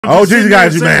Oh, Jesus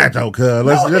got you mad though, cuz.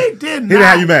 No, he did not. He didn't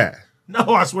have you mad. No,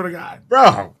 I swear to God.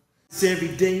 Bro. It's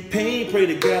everyday pain, pray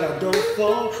to God I don't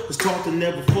fall. It's taught to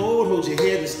never fold, hold your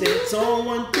head and stand tall.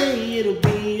 One day it'll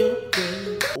be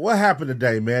okay. What happened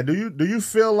today, man? Do you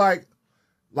feel like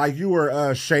you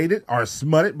were shaded or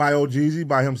smutted by Ohgeesy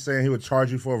by him saying he would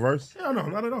charge you for a verse? Hell no,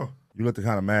 not at all. You looked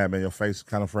kind of mad, man. Your face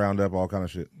kind of frowned up, all kind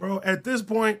of shit. Bro, at this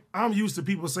point, I'm used to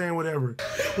people saying whatever.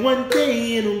 One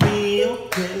day it'll be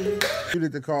okay. You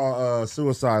need to call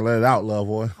suicide, let it out, love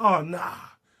boy. Oh, nah.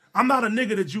 I'm not a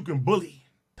nigga that you can bully.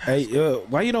 Hey,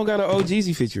 why you don't got an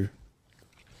Ohgeesy feature?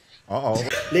 Uh-oh.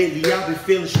 Lately I've been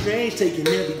feeling strange, taking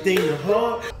everything to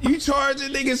heart. You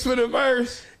charging niggas for the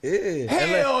verse? Yeah.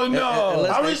 Hell no.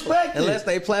 I respect it. Unless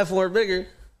they platform bigger.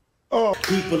 Oh.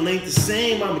 People ain't the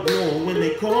same, I'm ignoring when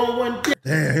they call one day.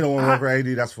 Damn, he don't want to work for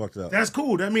AD. That's fucked up. That's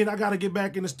cool. That means I got to get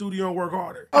back in the studio and work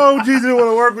harder. Ohgeesy didn't want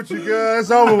to work with you, guys.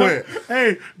 It's over with.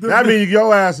 Hey. That means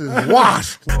your ass is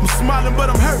washed. I'm smiling, but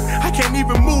I'm hurt. I can't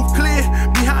even move clear.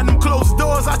 Behind them closed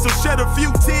doors, I still shed a few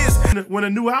tears. When a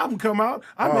new album come out,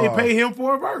 I may pay him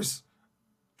for a verse.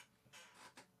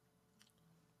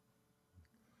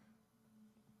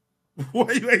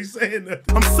 Why you ain't saying that?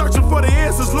 I'm searching for the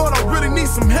answers, Lord. I really need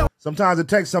some help. Sometimes it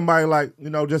takes somebody like, you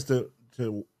know, just to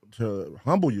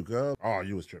humble you, cuz. Oh,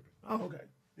 you was tripping. Oh, okay.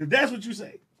 If that's what you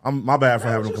say. My bad for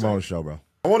having him come on the show, bro.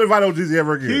 I won't invite Ohgeesy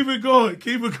ever again. Keep it going.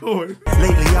 Keep it going.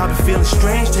 Lately I've been feeling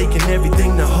strange, taking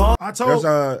everything to heart. I told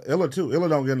There's Illa too. Illa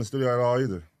don't get in the studio at all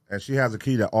either. And she has a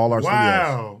key to all our studios.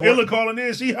 Wow. Illa calling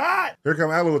in. She hot. Here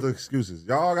come Illa with the excuses.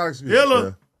 Y'all got excuses.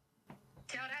 Illa.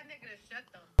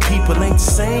 People ain't the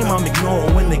same, I'm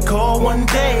ignoring when they call. One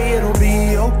day it'll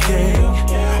be okay.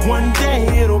 One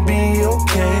day it'll be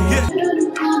okay.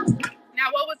 Now,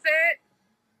 what was said?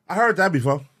 I heard that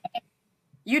before.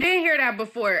 You didn't hear that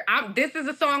before. This is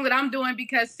a song that I'm doing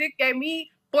because Sick gave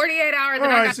me 48 hours. All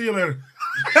right, see you later.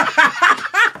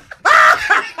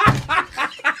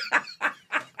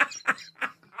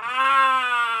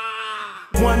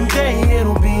 One day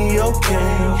it'll be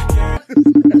okay.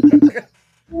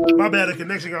 My bad, the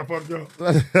connection got fucked up.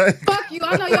 Fuck you.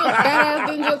 I know your bad ass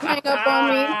didn't just hang up on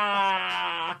me.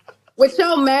 With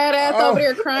your mad ass over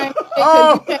there crying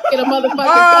because you can't get a motherfucking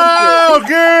Oh,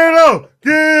 get up!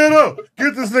 Get up!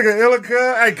 Get this nigga Illa,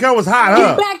 cuz. Hey, cuz was hot,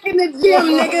 huh? Get back in the gym,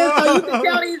 nigga, so you can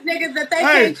tell these niggas that they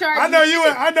can't charge I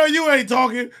know you ain't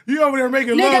talking. You over there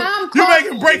making nigga, love. You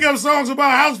making breakup songs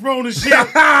about house phone and shit.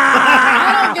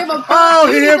 I don't give a fuck. Oh,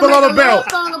 he hit below the belt.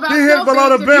 He hit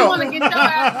below the belt. You want to get your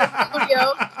ass in the studio.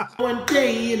 One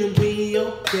day it'll be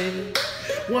okay.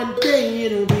 One day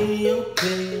it'll be